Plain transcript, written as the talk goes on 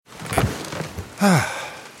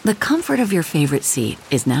The comfort of your favorite seat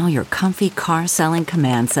is now your comfy car selling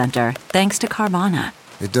command center, thanks to Carvana.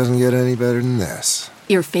 It doesn't get any better than this.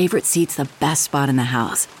 Your favorite seat's the best spot in the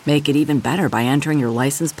house. Make it even better by entering your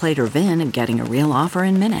license plate or VIN and getting a real offer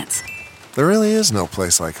in minutes. There really is no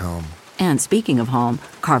place like home. And speaking of home,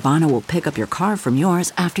 Carvana will pick up your car from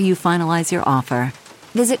yours after you finalize your offer.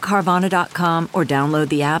 Visit Carvana.com or download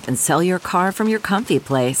the app and sell your car from your comfy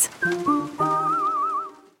place.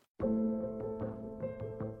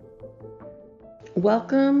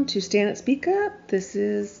 Welcome to Stand Up Speak Up. This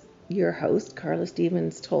is your host, Carla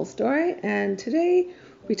Stevens Tolstoy, and today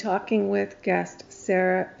we're talking with guest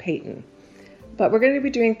Sarah Payton. But we're going to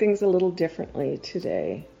be doing things a little differently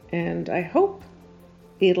today, and I hope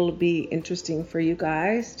it'll be interesting for you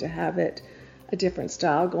guys to have it a different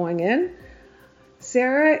style going in.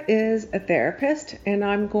 Sarah is a therapist, and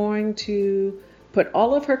I'm going to put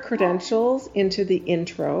all of her credentials into the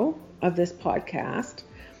intro of this podcast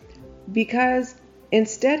because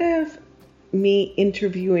instead of me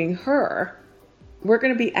interviewing her, we're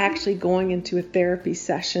going to be actually going into a therapy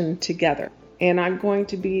session together. And I'm going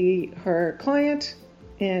to be her client,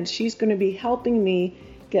 and she's going to be helping me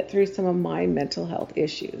get through some of my mental health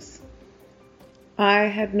issues. I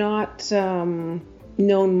had not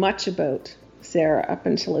known much about Sarah up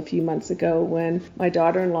until a few months ago when my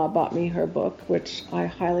daughter-in-law bought me her book, which I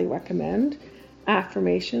highly recommend,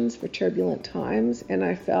 Affirmations for Turbulent Times, and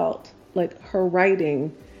I felt like her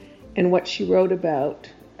writing and what she wrote about,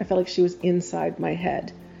 I felt like she was inside my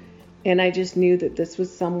head. And I just knew that this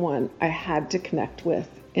was someone I had to connect with,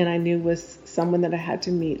 and I knew was someone that I had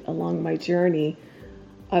to meet along my journey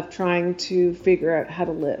of trying to figure out how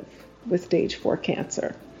to live with stage 4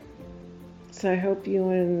 cancer. So I hope you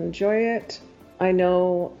enjoy it. I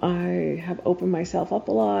know I have opened myself up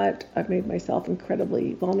a lot. I've made myself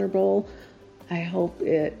incredibly vulnerable. I hope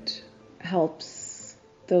it helps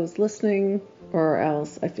those listening, or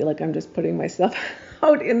else I feel like I'm just putting myself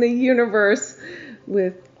out in the universe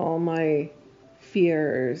with all my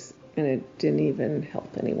fears, and it didn't even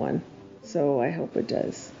help anyone. So I hope it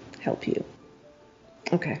does help you.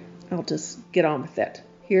 Okay, I'll just get on with it.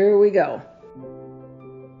 Here we go.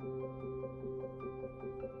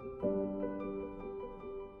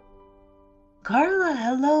 Carla,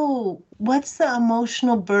 hello. What's the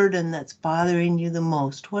emotional burden that's bothering you the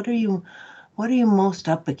most? What are you most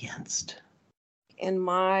up against? In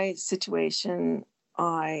my situation,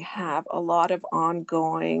 I have a lot of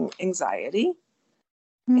ongoing anxiety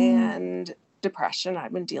and depression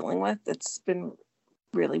I've been dealing with. It's been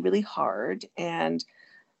really, really hard, and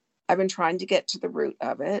I've been trying to get to the root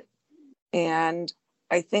of it. And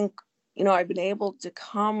I think, I've been able to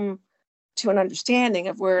come to an understanding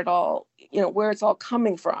of where it's all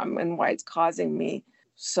coming from and why it's causing me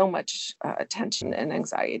so much tension and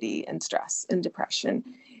anxiety and stress and depression.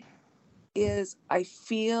 Is I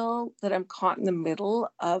feel that I'm caught in the middle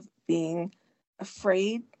of being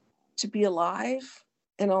afraid to be alive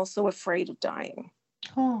and also afraid of dying.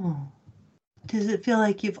 Oh, does it feel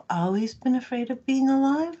like you've always been afraid of being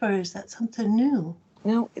alive, or is that something new?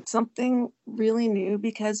 No, it's something really new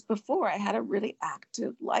because before I had a really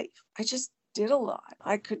active life. I just did a lot.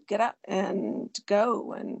 I could get up and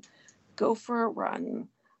go for a run.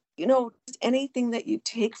 Anything that you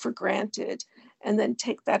take for granted and then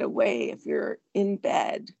take that away if you're in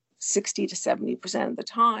bed 60 to 70% of the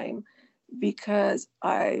time, because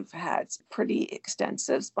I've had pretty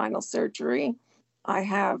extensive spinal surgery. I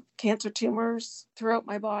have cancer tumors throughout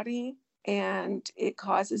my body, and it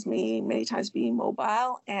causes me many times being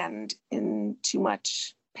mobile and in too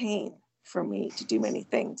much pain for me to do many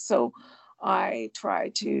things. So I try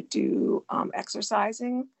to do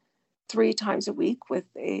exercising 3 times a week with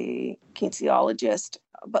a kinesiologist,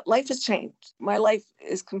 but life has changed. My life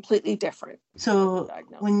is completely different. So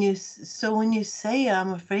when you say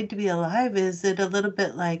I'm afraid to be alive, is it a little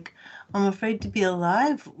bit like I'm afraid to be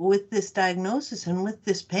alive with this diagnosis and with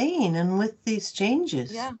this pain and with these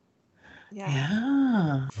changes?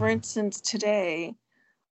 Yeah. For instance, today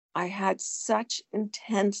I had such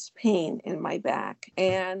intense pain in my back,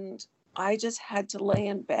 and I just had to lay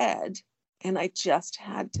in bed, and I just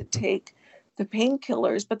had to take the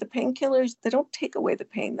painkillers. But the painkillers, they don't take away the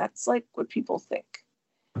pain. That's like what people think.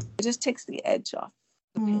 It just takes the edge off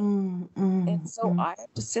the pain. And so I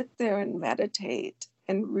have to sit there and meditate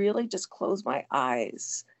and really just close my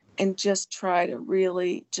eyes and just try to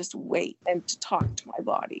really just wait and to talk to my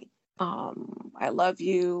body. I love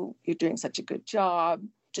you. You're doing such a good job.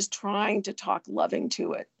 Just trying to talk loving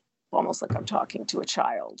to it, almost like I'm talking to a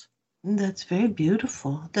child. That's very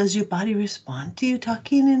beautiful. Does your body respond to you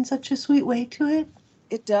talking in such a sweet way to it?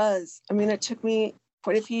 It does. I mean, it took me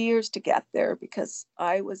quite a few years to get there because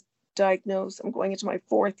I was diagnosed. I'm going into my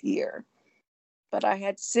 4th year, but I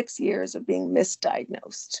had 6 years of being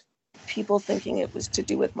misdiagnosed. People thinking it was to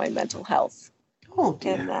do with my mental health. Oh,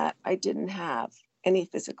 dear. And that I didn't have any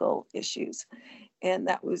physical issues. And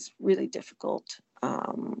that was really difficult,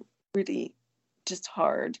 really just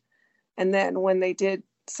hard. And then when they did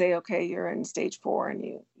say, okay, you're in stage 4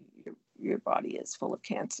 and your body is full of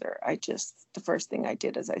cancer, the first thing I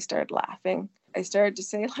did is I started laughing. I started to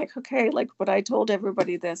say, like, okay, like, but I told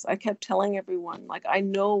everybody this. I kept telling everyone, like, I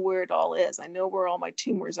know where it all is. I know where all my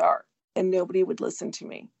tumors are. And nobody would listen to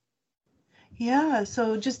me. Yeah,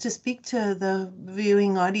 so just to speak to the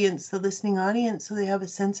viewing audience, the listening audience, so they have a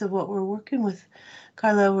sense of what we're working with,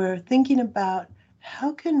 Carla, we're thinking about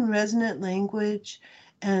how can resonant language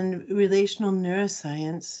and relational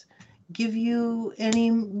neuroscience give you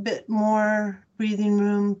any bit more breathing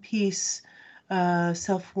room, peace,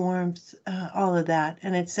 self-warmth, all of that.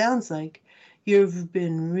 And it sounds like you've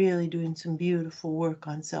been really doing some beautiful work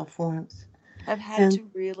on self-warmth. I've had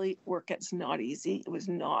to really work. It's not easy. It was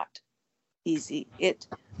not easy. It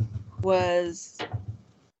was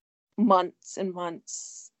months and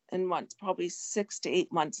months and months, probably 6 to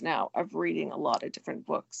 8 months now of reading a lot of different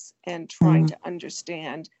books and trying to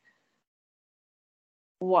understand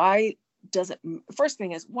first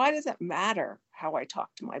thing is, why does it matter how I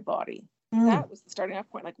talk to my body? That was the starting off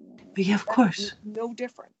point. Like, yeah, of course. No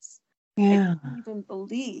difference. Yeah. I didn't even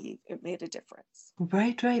believe it made a difference.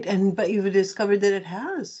 Right. But you've discovered that it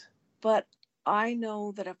has. But I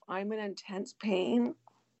know that if I'm in intense pain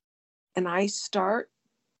and I start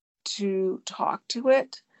to talk to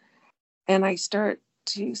it and I start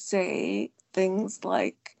to say things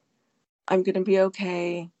like, I'm going to be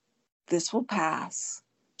okay, this will pass,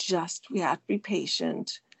 we have to be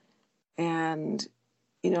patient, and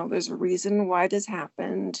there's a reason why this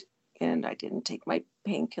happened, and I didn't take my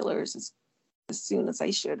painkillers as soon as I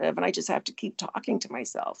should have, and I just have to keep talking to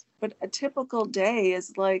myself. But a typical day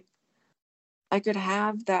is like, I could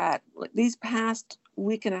have that. These past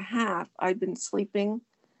week and a half, I've been sleeping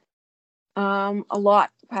a lot.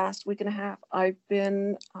 The past week and a half, I've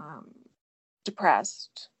been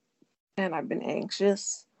depressed and I've been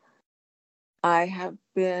anxious. I have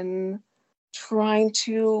been trying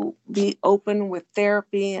to be open with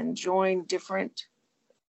therapy and join different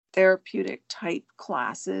therapeutic type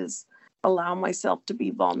classes, allow myself to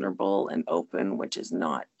be vulnerable and open, which has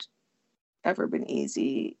not ever been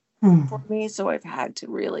easy for me. So I've had to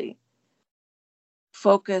really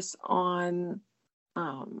focus on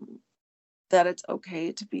that it's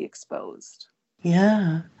okay to be exposed.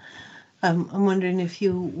 Yeah. I'm wondering if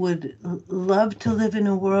you would love to live in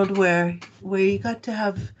a world where you got to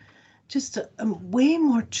have just way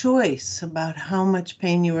more choice about how much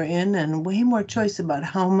pain you were in, and way more choice about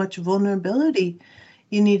how much vulnerability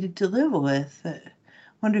you needed to live with. I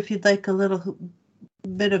wonder if you'd like a little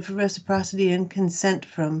bit of reciprocity and consent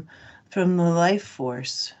from the life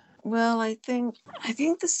force. Well, I think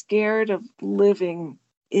the scared of living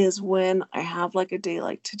is when I have like a day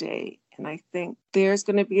like today. And I think there's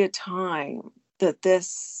going to be a time that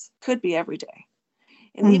this could be every day.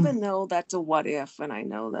 And even though that's a what if, and I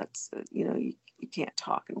know that's, you can't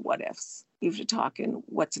talk in what ifs. You have to talk in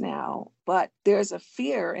what's now. But there's a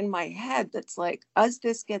fear in my head that's like, as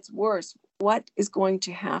this gets worse, what is going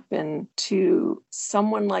to happen to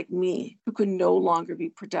someone like me who could no longer be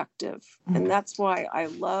productive? And that's why I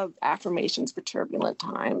love affirmations for turbulent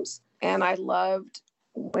times. And I loved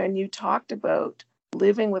when you talked about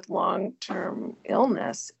living with long-term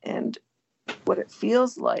illness and what it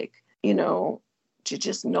feels like, to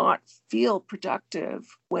just not feel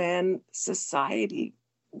productive when society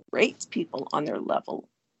rates people on their level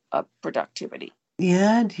of productivity.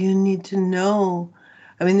 Yeah, do you need to know?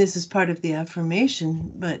 I mean, this is part of the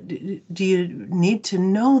affirmation, but do you need to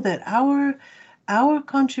know that our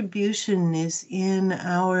contribution is in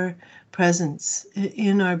our presence,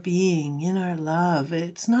 in our being, in our love?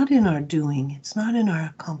 It's not in our doing. It's not in our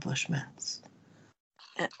accomplishments.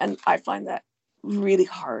 And I find that really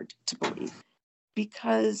hard to believe,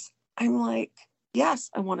 because I'm like,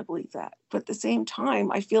 yes, I want to believe that. But at the same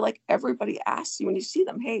time, I feel like everybody asks you when you see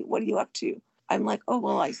them, hey, what are you up to? I'm like, oh,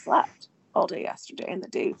 well, I slept all day yesterday and the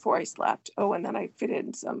day before I slept. Oh, and then I fit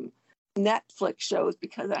in some Netflix shows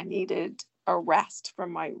because I needed a rest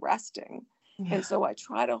from my resting. Yeah. And so I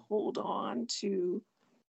try to hold on to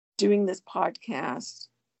doing this podcast,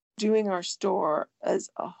 doing our store as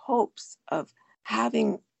a hopes of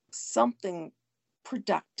having something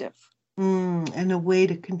productive. And a way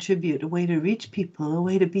to contribute, a way to reach people, a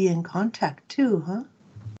way to be in contact too, huh?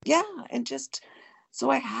 Yeah, and just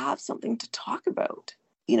so I have something to talk about.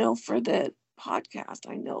 For the podcast.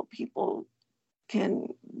 I know people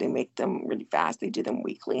they make them really fast. They do them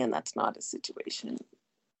weekly, and that's not a situation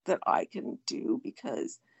that I can do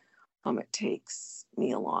because it takes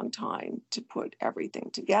me a long time to put everything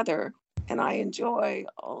together. And I enjoy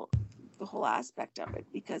the whole aspect of it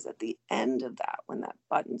because at the end of that, when that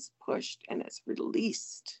button's pushed and it's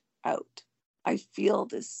released out, I feel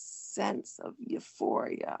this sense of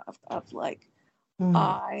euphoria of like,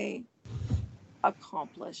 I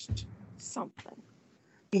accomplished something.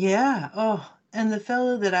 Yeah. Oh, and the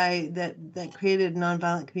fellow that created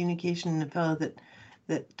nonviolent communication, the fellow that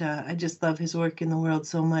I just love his work in the world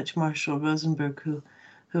so much, Marshall Rosenberg,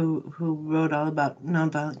 who wrote all about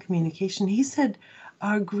nonviolent communication. He said,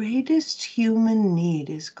 our greatest human need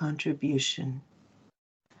is contribution.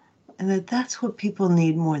 And that's what people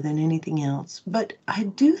need more than anything else. But I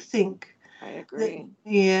do think I agree.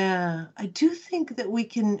 I do think that we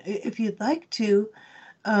can, if you'd like to,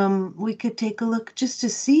 we could take a look just to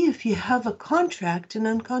see if you have a contract, an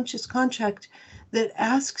unconscious contract that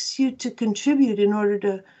asks you to contribute in order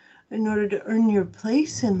to earn your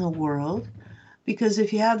place in the world. Because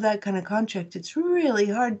if you have that kind of contract, it's really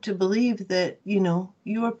hard to believe that,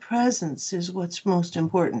 your presence is what's most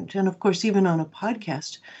important. And of course, even on a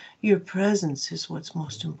podcast, your presence is what's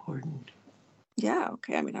most important. Yeah,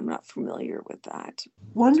 okay. I mean, I'm not familiar with that.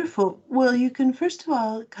 Wonderful. Well, you can first of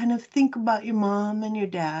all kind of think about your mom and your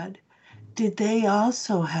dad. Did they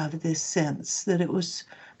also have this sense that it was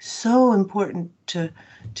so important to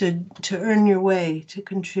earn your way, to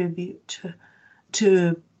contribute,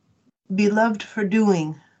 to be loved for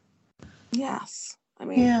doing? Yes. I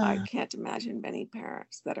mean, I can't imagine many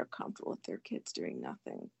parents that are comfortable with their kids doing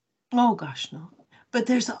nothing. Oh, gosh, no. But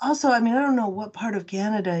there's also, I mean, I don't know what part of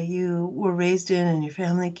Canada you were raised in and your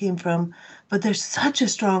family came from, but there's such a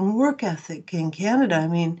strong work ethic in Canada. I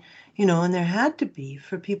mean, and there had to be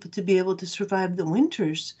for people to be able to survive the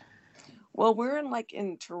winters. Well, we're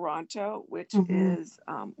in Toronto, which is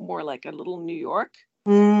more like a little New York.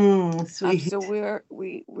 Sweet. So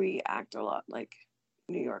we act a lot like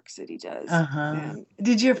New York City does. And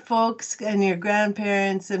did your folks and your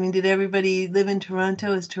grandparents, I mean, did everybody live in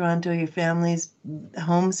Toronto? Is Toronto your family's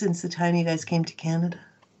home since the time you guys came to Canada?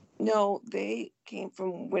 No, they came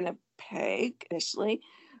from Winnipeg initially.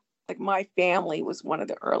 Like my family was one of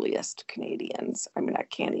the earliest Canadians. I mean, I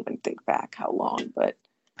can't even think back how long, but.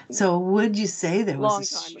 So would you say there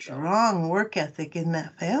was a strong work ethic in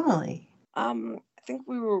that family? I think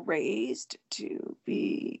we were raised to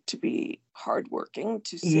be hardworking,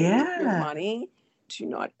 to save your money, to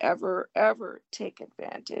not ever take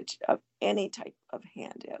advantage of any type of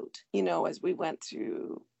handout. As we went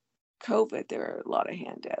through COVID, there were a lot of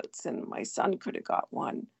handouts, and my son could have got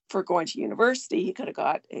one for going to university. He could have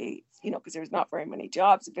got because there's not very many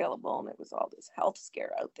jobs available, and it was all this health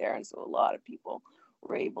scare out there, and so a lot of people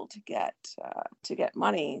were able to get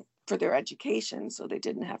money for their education, so they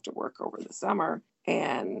didn't have to work over the summer.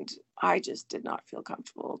 And I just did not feel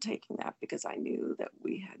comfortable taking that because I knew that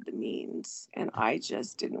we had the means, and I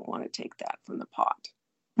just didn't want to take that from the pot.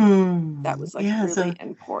 That was really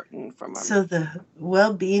important So the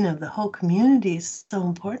well-being of the whole community is so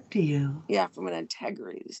important to you. Yeah, from an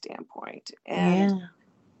integrity standpoint. And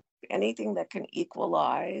anything that can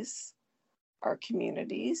equalize our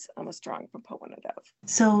communities, I'm a strong proponent of.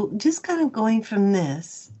 So just kind of going from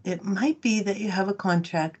this, it might be that you have a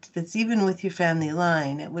contract that's even with your family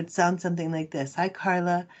line. It would sound something like this. I,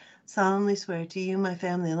 Carla, solemnly swear to you, my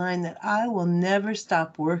family line, that I will never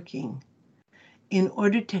stop working in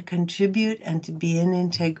order to contribute and to be in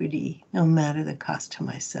integrity, no matter the cost to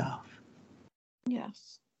myself.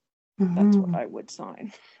 Yes, that's what I would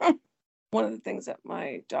sign. One of the things that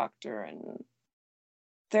my doctor and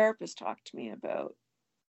therapist talked to me about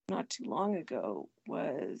not too long ago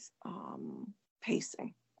was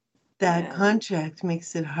pacing. That contract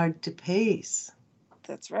makes it hard to pace.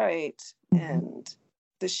 That's right. And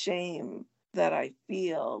the shame that I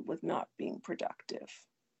feel with not being productive.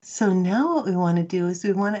 So now what we want to do is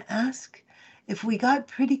we want to ask if we got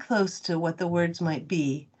pretty close to what the words might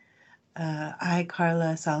be. I,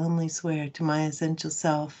 Carla, solemnly swear to my essential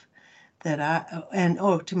self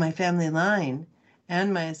to my family line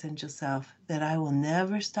and my essential self that I will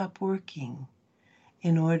never stop working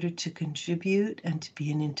in order to contribute and to be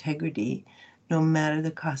in integrity, no matter the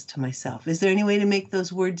cost to myself. Is there any way to make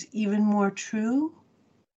those words even more true?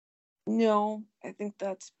 No, I think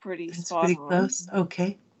that's pretty spot on. Close?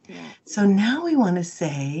 Okay. Yeah. So now we want to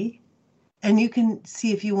say, and you can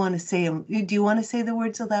see if you want to say them. Do you want to say the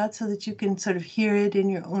words aloud so that you can sort of hear it in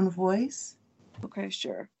your own voice? Okay,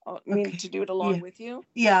 sure. To do it along with you?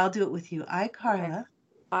 Yeah, I'll do it with you. I, Carla. Okay.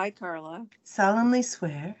 I, Carla. Solemnly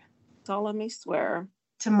swear. solemnly swear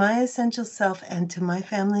to my essential self and to my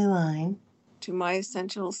family line to my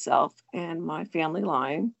essential self and my family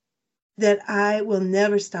line that I will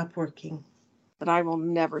never stop working that I will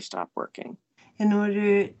never stop working in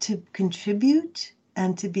order to contribute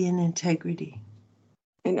and to be in integrity,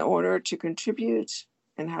 in order to contribute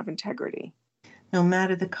and have integrity, no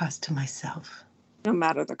matter the cost to myself. no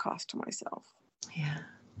matter the cost to myself. Yeah.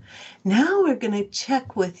 Now we're going to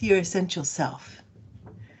check with your essential self.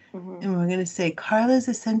 Mm-hmm. And we're going to say, Carla's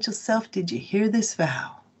essential self, did you hear this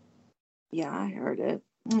vow? Yeah, I heard it.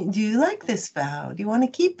 Do you like this vow? Do you want to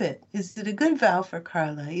keep it? Is it a good vow for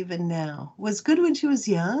Carla even now? Was good when she was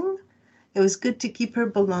young? It was good to keep her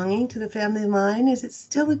belonging to the family line. Is it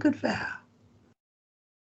still a good vow?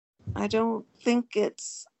 I don't think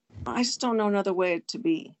I just don't know another way to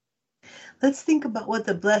be. Let's think about what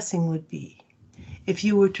the blessing would be if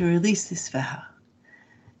you were to release this vow.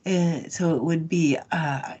 So it would be,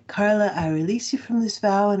 Carla, I release you from this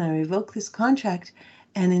vow and I revoke this contract.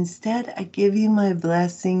 And instead, I give you my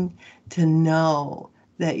blessing to know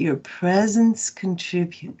that your presence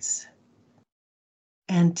contributes.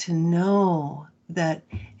 And to know that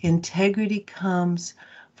integrity comes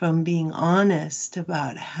from being honest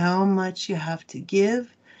about how much you have to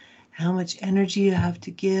give, how much energy you have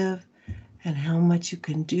to give, and how much you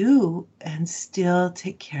can do and still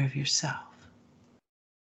take care of yourself.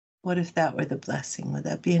 What if that were the blessing? Would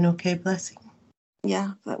that be an okay blessing?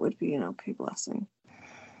 Yeah, that would be an okay blessing.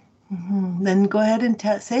 Mm-hmm. Then go ahead and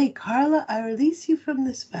say, Carla, I release you from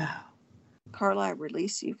this vow. Carla, I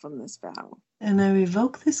release you from this vow. And I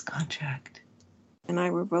revoke this contract. And I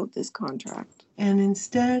revoke this contract. And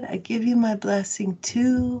instead, I give you my blessing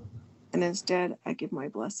to. And instead, I give my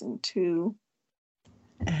blessing to.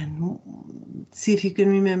 And see if you can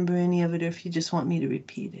remember any of it or if you just want me to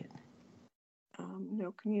repeat it.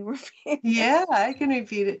 No, can you repeat? Yeah, I can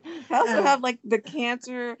repeat it. I also have like the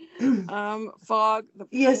cancer fog. The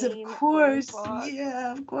pain, yes, of course. Fog.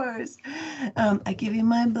 Yeah, of course. I give you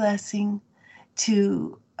my blessing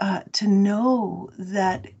to know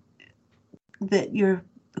that your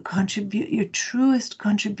truest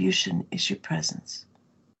contribution is your presence.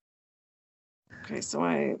 Okay, so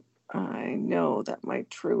I know that my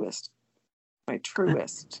truest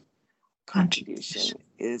contribution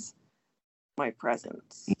is my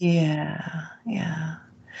presence. Yeah.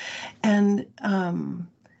 And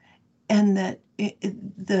that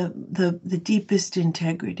the deepest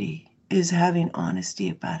integrity is having honesty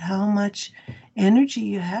about how much energy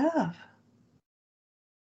you have.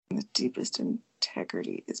 The deepest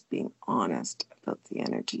integrity is being honest about the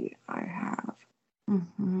energy I have.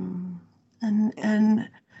 Mm-hmm.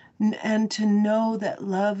 And to know that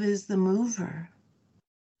love is the mover.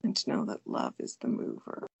 And to know that love is the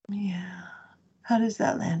mover. Yeah. How does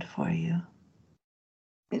that land for you?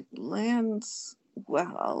 It lands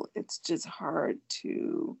well. It's just hard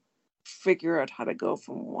to figure out how to go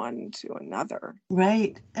from one to another.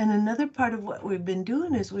 Right. And another part of what we've been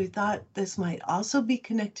doing is we thought this might also be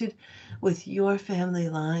connected with your family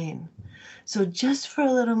line. So just for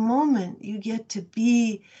a little moment, you get to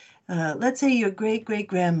be, let's say, your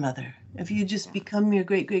great-great-grandmother. If you just become your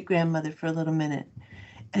great-great-grandmother for a little minute.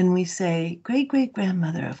 And we say,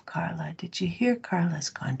 great-great-grandmother of Carla, did you hear Carla's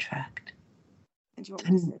contract? And you want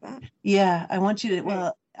me to say that? Yeah, I want you to,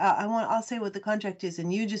 well, I'll say what the contract is,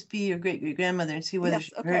 and you just be your great-great-grandmother and see whether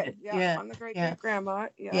she heard it. Yeah, I'm the great-great-grandma.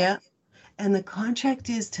 Yeah. And the contract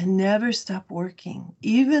is to never stop working,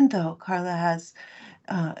 even though Carla has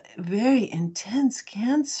very intense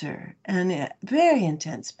cancer and very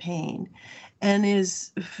intense pain, and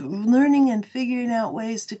is learning and figuring out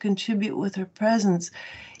ways to contribute with her presence.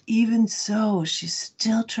 Even so, she's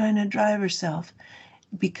still trying to drive herself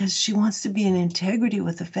because she wants to be in integrity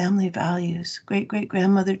with the family values.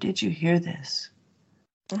 Great-great-grandmother, did you hear this?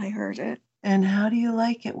 I heard it. And how do you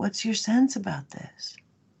like it? What's your sense about this?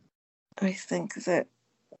 I think that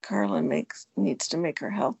Carla needs to make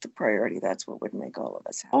her health the priority. That's what would make all of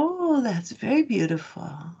us happy. Oh, that's very beautiful.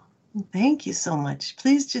 Thank you so much.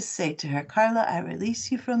 Please just say to her, Carla, I release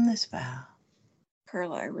you from this vow.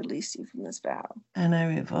 Carla, I release you from this vow. And I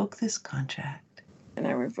revoke this contract. And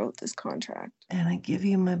I revoke this contract. And I give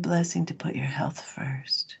you my blessing to put your health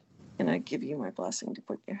first. And I give you my blessing to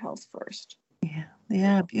put your health first.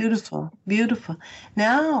 Yeah, beautiful, beautiful.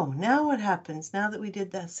 Now what happens now that we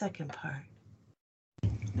did that second part?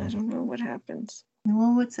 I don't know what happens.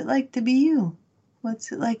 Well, what's it like to be you?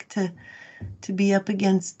 What's it like to be up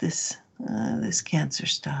against this cancer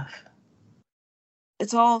stuff?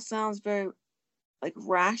 It all sounds very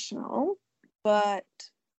rational, but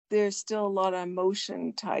there's still a lot of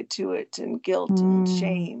emotion tied to it, and guilt and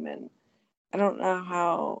shame, and I don't know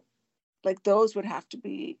how like those would have to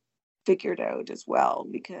be figured out as well,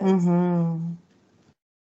 because Mm-hmm.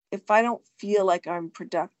 if I don't feel like I'm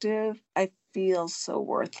productive, I feel so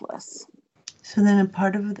worthless. So then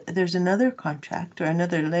there's another contract or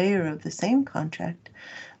another layer of the same contract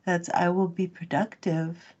that's I will be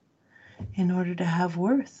productive in order to have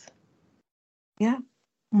worth. Yeah.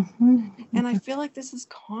 Mm-hmm. And I feel like this is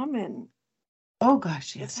common. Oh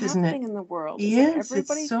gosh, It's yes, isn't it? happening in the world. Is Yes, that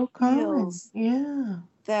everybody it's so common. feels Yeah.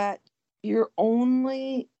 that you're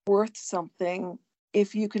only worth something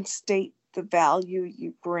if you can state the value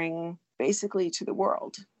you bring basically to the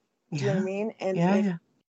world. Do you know what I mean? And Yeah.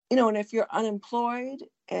 and if you're unemployed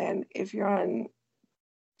and if you're on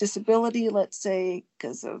disability, let's say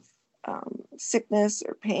because of sickness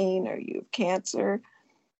or pain, or you have cancer,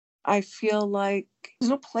 I feel like there's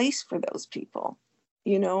no place for those people,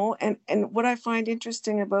 and what I find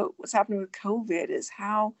interesting about what's happening with COVID is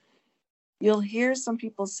how you'll hear some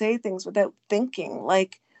people say things without thinking,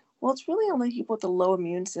 like, well, it's really only people with the low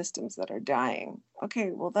immune systems that are dying.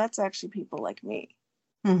 Okay, well, that's actually people like me.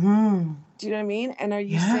 Mm-hmm. Do you know what I mean? And are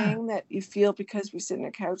you Yeah. saying that you feel because we sit in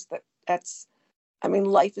a couch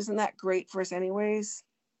life isn't that great for us anyways?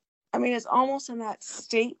 I mean, it's almost in that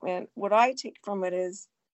statement. What I take from it is,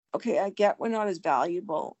 okay, I get we're not as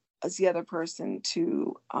valuable as the other person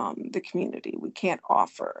to the community. We can't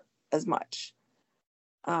offer as much.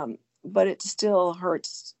 But it still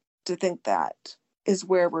hurts to think that is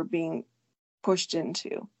where we're being pushed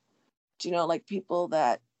into. Do you know, like people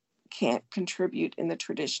that can't contribute in the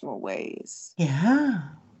traditional ways? Yeah.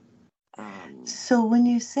 So when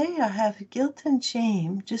you say I have guilt and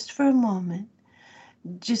shame, just for a moment,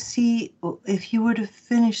 just see if you were to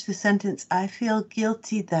finish the sentence, I feel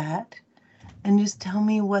guilty that, and just tell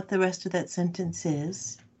me what the rest of that sentence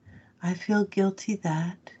is. I feel guilty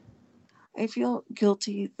that. I feel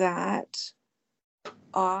guilty that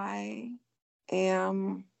I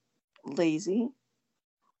am lazy.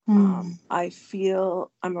 I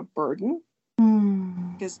feel I'm a burden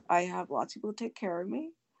because I have lots of people to take care of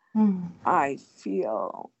me. I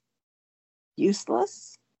feel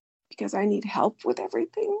useless because I need help with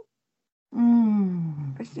everything.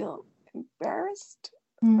 I feel embarrassed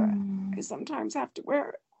that I sometimes have to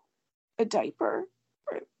wear a diaper,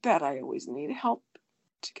 or that I always need help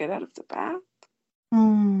to get out of the bath.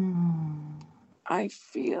 I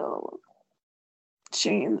feel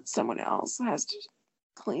shame that someone else has to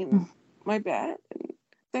clean my bed and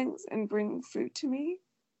things and bring food to me.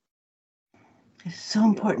 It's so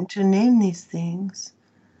important to name these things.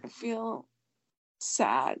 I feel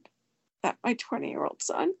sad that my 20-year-old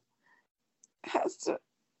son has to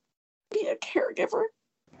be a caregiver.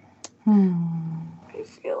 I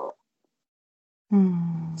feel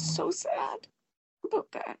so sad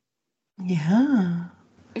about that. Yeah.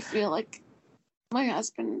 I feel like my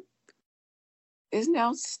husband is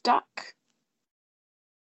now stuck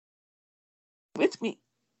with me.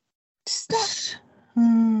 Stuck.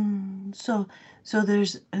 So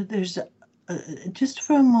there's just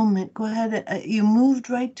for a moment, go ahead. You moved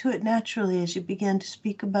right to it naturally as you began to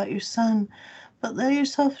speak about your son, but let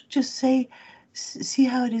yourself just see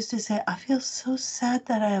how it is to say, I feel so sad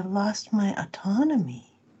that I have lost my autonomy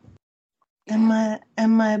and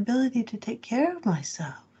my ability to take care of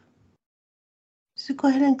myself. So go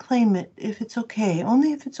ahead and claim it if it's okay.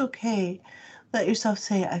 Only if it's okay. Let yourself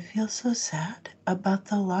say, I feel so sad about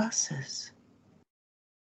the losses.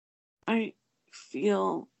 I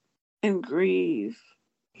feel and grieve.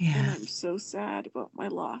 Yeah. And I'm so sad about my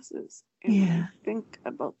losses. And when I think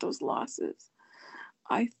about those losses,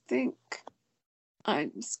 I think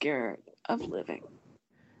I'm scared of living.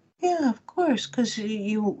 Yeah, of course, because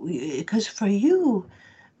for you,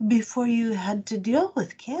 before you had to deal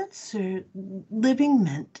with cancer, living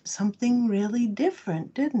meant something really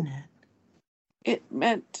different, didn't it? It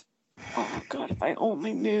meant, oh God, if I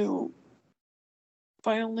only knew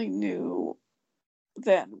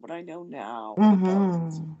then what I know now about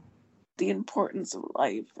the importance of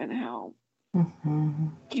life and how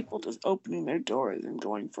people just opening their doors and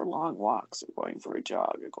going for long walks or going for a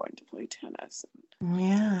jog or going to play tennis.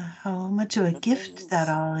 Yeah, how much of a gift that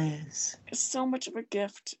all is. It's so much of a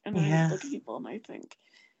gift. And I look at people and I think,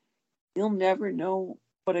 you'll never know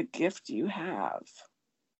what a gift you have.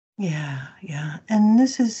 Yeah. And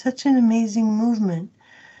this is such an amazing movement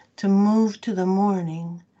to move to the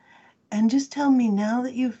morning. And just tell me, now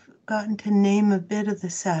that you've gotten to name a bit of the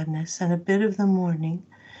sadness and a bit of the mourning,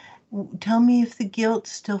 tell me if the guilt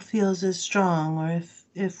still feels as strong, or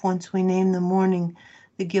if once we name the mourning,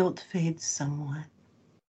 the guilt fades somewhat.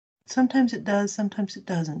 Sometimes it does, sometimes it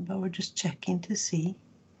doesn't, but we're just checking to see.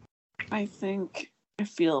 I think I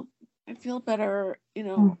feel I feel better,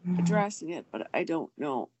 Mhm. addressing it, but I don't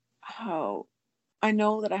know how. I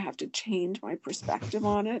know that I have to change my perspective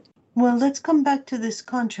on it. Well, let's come back to this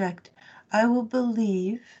contract. I will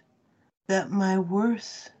believe that my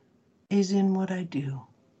worth is in what I do.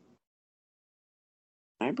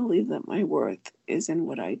 I believe that my worth is in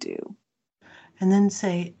what I do. And then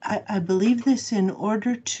say, I believe this in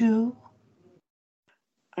order to,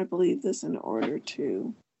 I believe this in order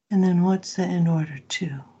to. and then what's the in order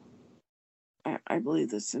to? I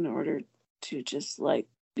believe this in order to just like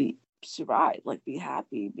survive, like be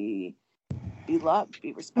happy, be loved,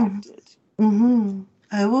 be respected. Mm-hmm.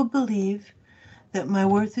 I will believe that my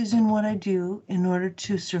worth is in what I do in order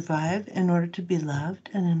to survive, in order to be loved,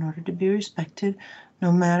 and in order to be respected,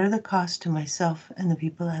 no matter the cost to myself and the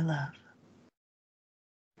people I love.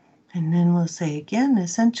 And then we'll say again,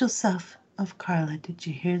 essential self of Carla, did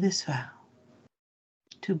you hear this vow?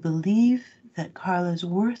 To believe that Carla's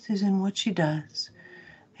worth is in what she does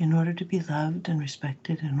in order to be loved and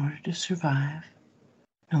respected, in order to survive,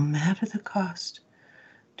 no matter the cost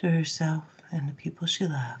to herself and the people she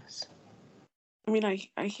loves. I mean,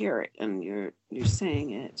 I hear it, and you're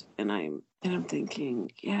saying it, and I'm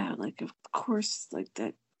thinking, yeah, like of course, like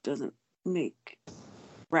that doesn't make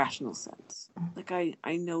rational sense. Like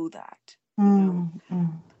I know that,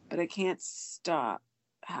 but I can't stop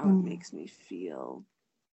how it makes me feel.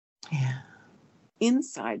 Yeah.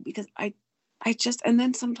 Inside, because I just, and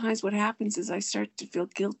then sometimes what happens is I start to feel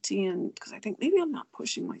guilty, and because I think maybe I'm not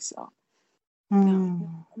pushing myself.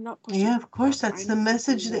 No, I'm not pushing. Yeah, of course, myself. that's the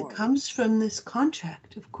message that comes from this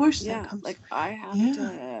contract. Of course, that comes. Like I have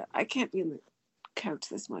to. I can't be in the couch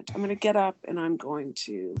this much. I'm going to get up and I'm going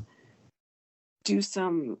to do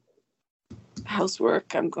some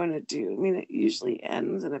housework. I'm going to do. I mean, it usually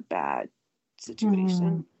ends in a bad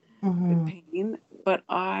situation with pain, but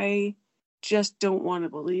I just don't want to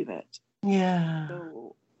believe it. Yeah.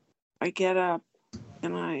 So I get up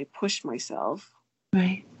and I push myself.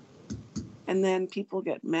 Right. And then people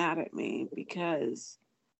get mad at me because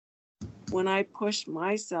when I push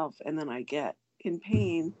myself and then I get in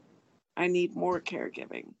pain, I need more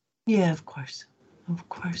caregiving. Yeah, of course. Of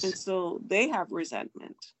course. And so they have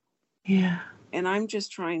resentment. Yeah. And I'm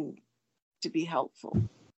just trying to be helpful.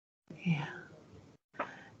 Yeah.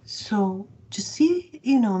 So just see,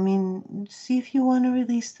 see if you want to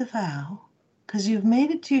release the vow, because you've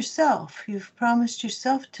made it to yourself. You've promised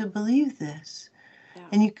yourself to believe this. Yeah.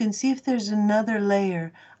 And you can see if there's another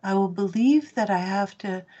layer. I will believe that I have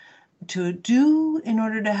to do in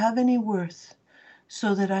order to have any worth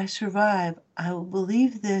so that I survive. I will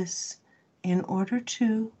believe this in order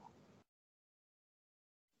to.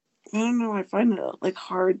 I don't know. I find it like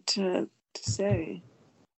hard to say.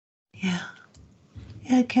 Yeah.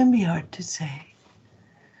 Yeah, it can be hard to say.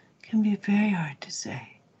 It can be very hard to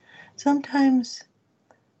say. Sometimes,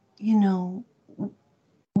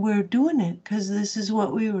 we're doing it because this is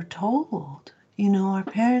what we were told. Our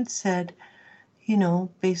parents said,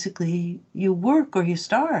 basically, you work or you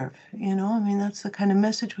starve. That's the kind of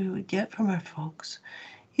message we would get from our folks,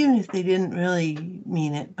 even if they didn't really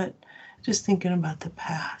mean it, but just thinking about the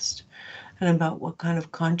past and about what kind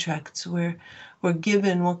of contracts we're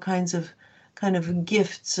given, what kinds of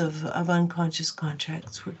gifts of unconscious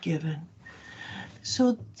contracts were given.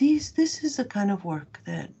 So this is the kind of work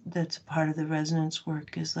that's a part of the resonance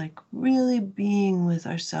work, is like really being with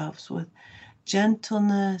ourselves with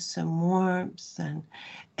gentleness and warmth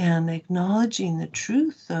and acknowledging the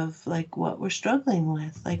truth of like what we're struggling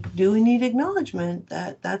with. Like, do we need acknowledgement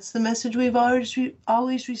that that's the message we've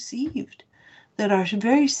always received? That our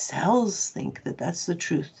very cells think that that's the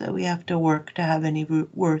truth, that we have to work to have any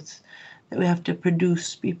worth, that we have to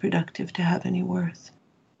produce, be productive to have any worth.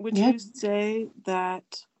 Would you say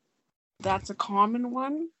that that's a common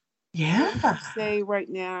one? Yeah. What would you say right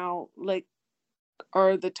now, like,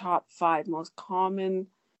 are the top 5 most common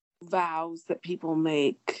vows that people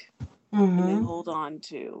make and they hold on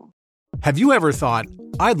to? Have you ever thought,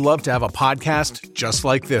 I'd love to have a podcast just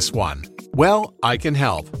like this one? Well, I can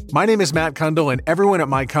help. My name is Matt Kundle, and everyone at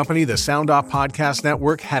my company, the Sound Off Podcast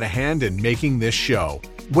Network, had a hand in making this show.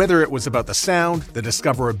 Whether it was about the sound, the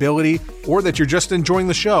discoverability, or that you're just enjoying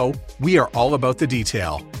the show, we are all about the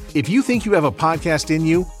detail. If you think you have a podcast in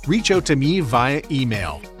you, reach out to me via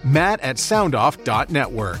email,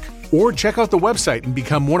 matt@soundoff.network, or check out the website and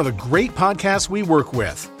become one of the great podcasts we work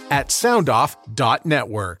with at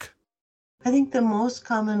soundoff.network. I think the most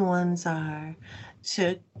common ones are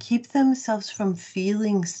to keep themselves from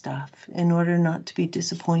feeling stuff in order not to be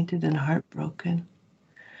disappointed and heartbroken.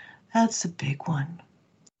 That's a big one.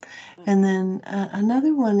 And then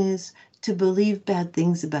another one is to believe bad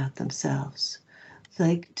things about themselves.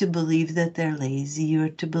 like to believe that they're lazy or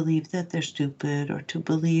to believe that they're stupid or to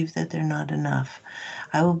believe that they're not enough.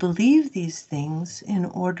 I will believe these things in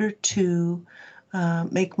order to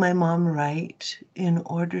make my mom right, in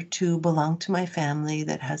order to belong to my family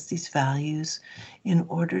that has these values, in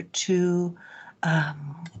order to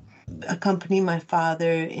accompany my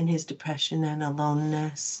father in his depression and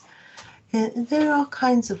aloneness. And there are all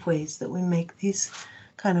kinds of ways that we make these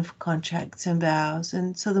kind of contracts and vows.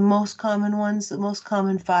 And so the most common ones, the most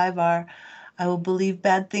common 5 are, I will believe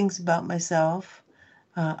bad things about myself.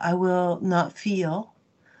 I will not feel.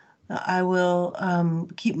 I will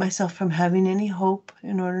keep myself from having any hope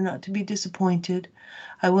in order not to be disappointed.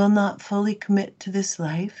 I will not fully commit to this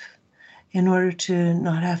life in order to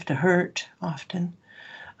not have to hurt often.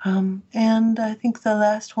 And I think the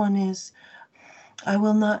last one is, I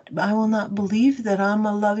will not believe that I'm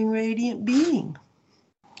a loving, radiant being.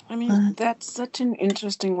 I mean, that's such an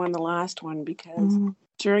interesting one, the last one, because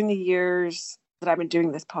during the years that I've been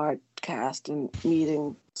doing this podcast and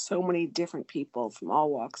meeting so many different people from all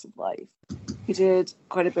walks of life, we did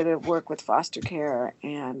quite a bit of work with foster care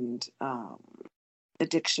and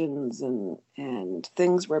addictions and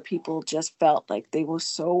things where people just felt like they were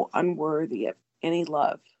so unworthy of any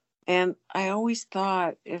love. And I always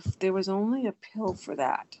thought, if there was only a pill for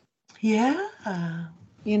that,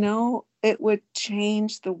 it would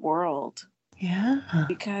change the world. Yeah.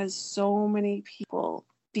 Because so many people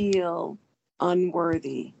feel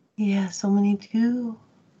unworthy. Yeah, so many do.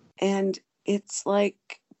 And it's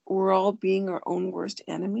like we're all being our own worst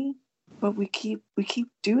enemy, but we keep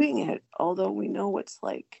doing it, although we know it's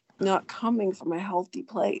like not coming from a healthy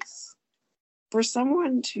place. For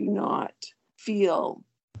someone to not feel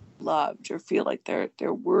loved or feel like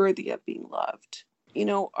they're worthy of being loved,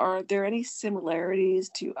 are there any similarities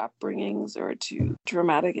to upbringings or to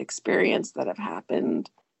traumatic experience that have happened?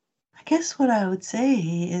 I guess what I would say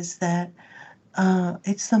is that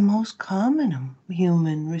it's the most common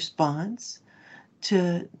human response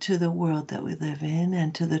to the world that we live in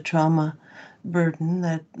and to the trauma burden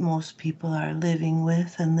that most people are living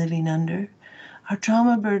with and living under. Our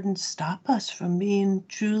trauma burdens stop us from being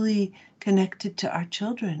truly connected to our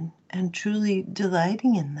children and truly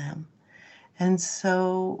delighting in them. And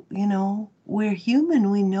so, we're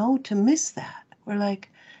human. We know to miss that. We're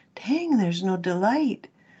like, dang, there's no delight.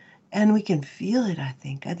 And we can feel it, I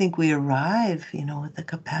think. I think we arrive, with the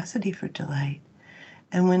capacity for delight.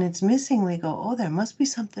 And when it's missing, we go, oh, there must be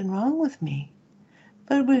something wrong with me.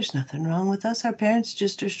 But there's nothing wrong with us. Our parents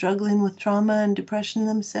just are struggling with trauma and depression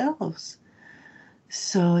themselves.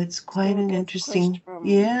 So it's quite an interesting,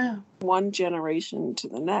 one generation to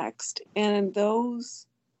the next. And in those,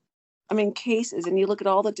 cases, and you look at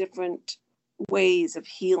all the different ways of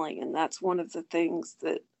healing, and that's one of the things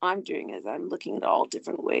that I'm doing, is I'm looking at all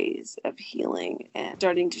different ways of healing and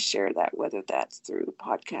starting to share that, whether that's through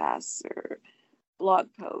podcasts or blog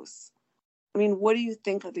posts. What do you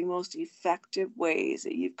think are the most effective ways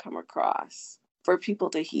that you've come across for people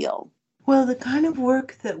to heal? Well, the kind of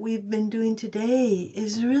work that we've been doing today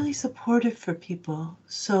is really supportive for people.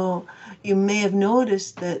 So you may have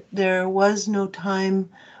noticed that there was no time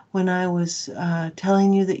when I was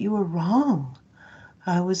telling you that you were wrong.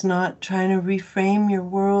 I was not trying to reframe your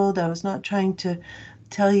world. I was not trying to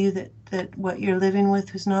tell you that what you're living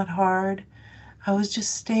with is not hard. I was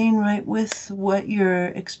just staying right with what your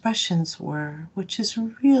expressions were, which is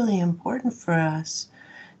really important for us,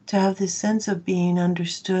 to have this sense of being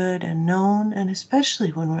understood and known, and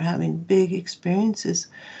especially when we're having big experiences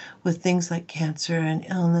with things like cancer and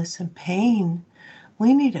illness and pain.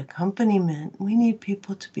 We need accompaniment. We need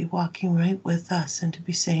people to be walking right with us and to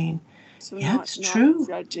be saying, so yeah, it's true. Not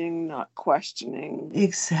judging, not questioning.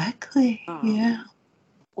 Exactly, yeah.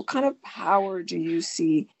 What kind of power do you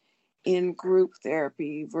see in group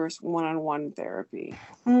therapy versus one-on-one therapy?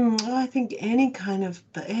 I think any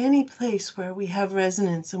place where we have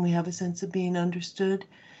resonance and we have a sense of being understood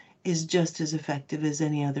is just as effective as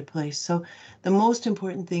any other place. So the most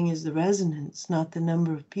important thing is the resonance, not the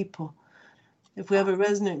number of people. If we have a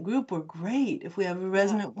resonant group, we're great. If we have a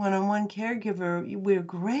resonant one-on-one caregiver, we're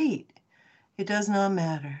great. It does not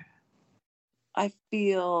matter. I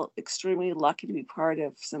feel extremely lucky to be part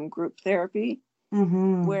of some group therapy,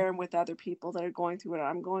 where I'm with other people that are going through what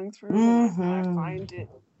I'm going through. And I find it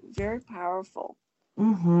very powerful.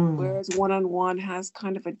 Whereas one-on-one has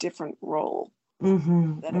kind of a different role,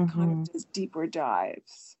 that it kind of does deeper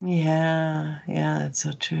dives. Yeah, that's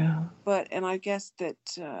so true. And I guess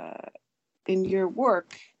that in your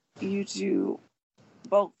work, you do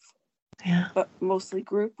both. Yeah. But mostly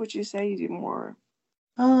group, would you say? You do more?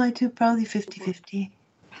 Oh, I do probably 50-50.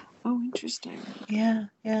 Oh, interesting. Yeah.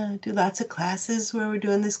 Do lots of classes where we're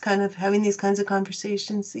doing having these kinds of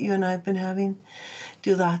conversations that you and I have been having.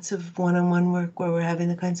 Do lots of one-on-one work where we're having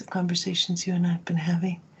the kinds of conversations you and I have been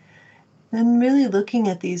having. And really looking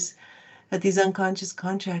at these unconscious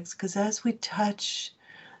contracts, because as we touch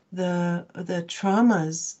the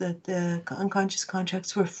traumas that the unconscious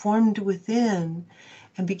contracts were formed within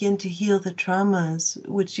and begin to heal the traumas,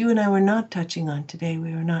 which you and I were not touching on today.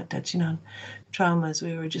 We were not touching on traumas.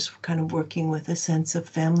 We were just kind of working with a sense of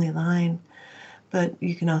family line. But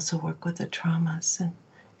you can also work with the traumas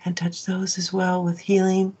and touch those as well with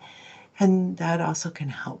healing. And that also can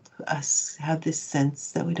help us have this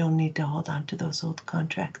sense that we don't need to hold on to those old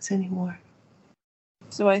contracts anymore.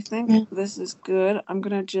 So I think this is good. I'm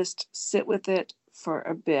going to just sit with it for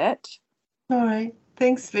a bit. All right.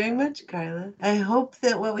 Thanks very much, Carla. I hope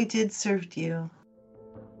that what we did served you.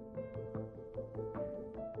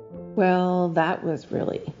 Well, that was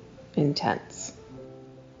really intense.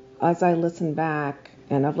 As I listen back,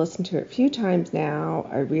 and I've listened to it a few times now,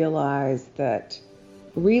 I realized that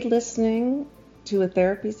re-listening to a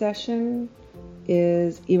therapy session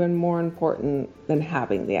is even more important than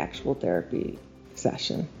having the actual therapy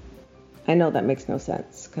session. I know that makes no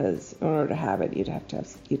sense, because in order to have it, you'd have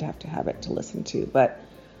to have it to listen to. But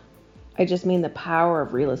I just mean the power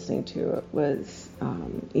of re-listening to it was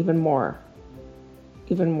even more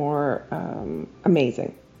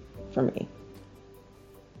amazing for me,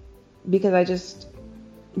 because I just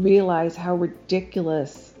realized how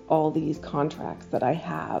ridiculous all these contracts that I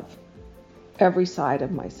have, every side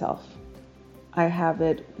of myself. I have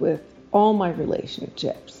it with all my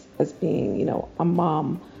relationships as being, a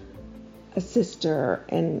mom, a sister,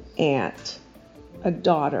 an aunt, a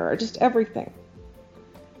daughter, just everything.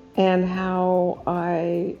 And how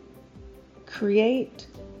I create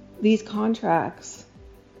these contracts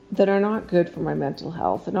that are not good for my mental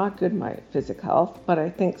health, they're not good for my physical health, but I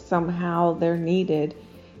think somehow they're needed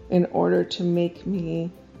in order to make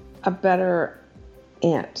me a better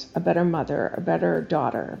aunt, a better mother, a better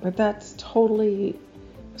daughter. But it's totally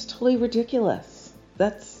ridiculous.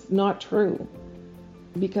 That's not true.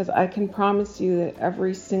 Because I can promise you that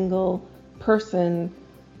every single person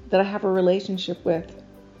that I have a relationship with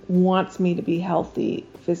wants me to be healthy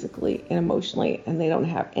physically and emotionally, and they don't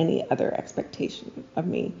have any other expectation of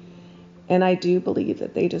me. And I do believe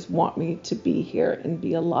that they just want me to be here and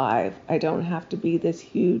be alive. I don't have to be this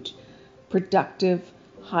huge, productive,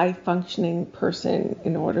 high-functioning person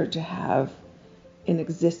in order to have an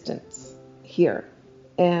existence here.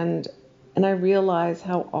 And I realize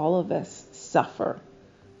how all of us suffer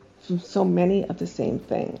from so many of the same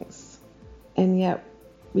things. And yet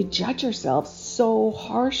we judge ourselves so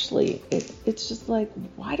harshly. It's just like,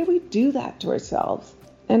 why do we do that to ourselves?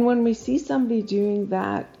 And when we see somebody doing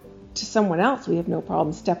that to someone else, we have no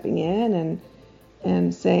problem stepping in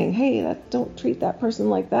and saying, hey, don't treat that person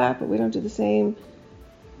like that, but we don't do the same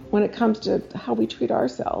when it comes to how we treat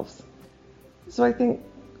ourselves. So I think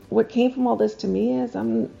what came from all this to me is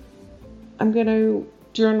I'm going to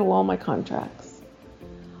journal all my contracts.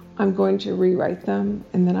 I'm going to rewrite them,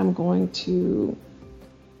 and then I'm going to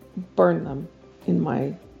burn them in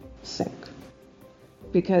my sink.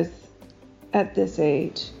 Because at this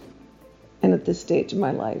age and at this stage of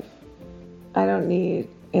my life, I don't need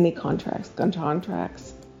any contracts.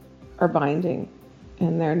 Contracts are binding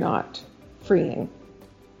and they're not freeing.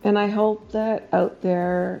 And I hope that out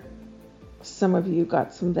there, some of you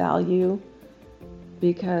got some value,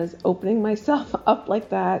 because opening myself up like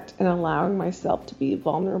that and allowing myself to be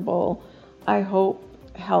vulnerable, I hope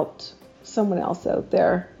helped someone else out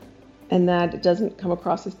there, and that it doesn't come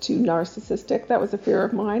across as too narcissistic. That was a fear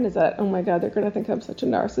of mine, is that, oh my God, they're going to think I'm such a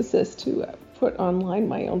narcissist to put online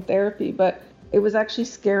my own therapy. But it was actually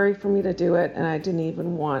scary for me to do it, and I didn't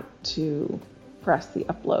even want to press the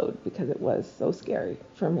upload because it was so scary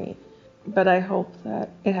for me. But I hope that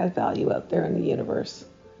it has value out there in the universe.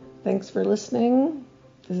 Thanks for listening.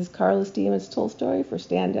 This is Carla Stevens Tolstoy for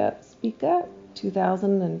Stand Up, Speak Up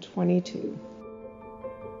 2022.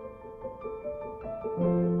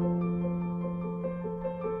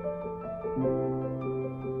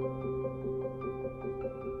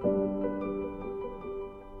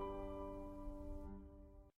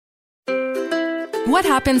 What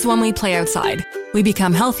happens when we play outside? We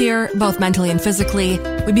become healthier, both mentally and physically.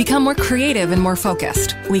 We become more creative and more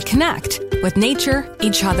focused. We connect with nature,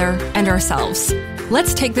 each other, and ourselves.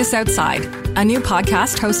 Let's Take This Outside, a new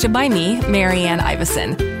podcast hosted by me, Marianne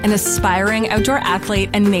Iveson, an aspiring outdoor athlete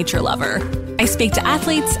and nature lover. I speak to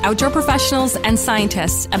athletes, outdoor professionals, and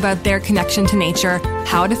scientists about their connection to nature,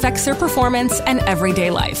 how it affects their performance and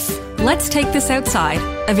everyday life. Let's Take This Outside,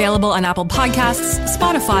 available on Apple Podcasts,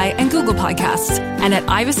 Spotify, and Google Podcasts, and at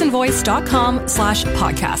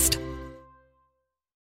ivesonvoice.com/podcast.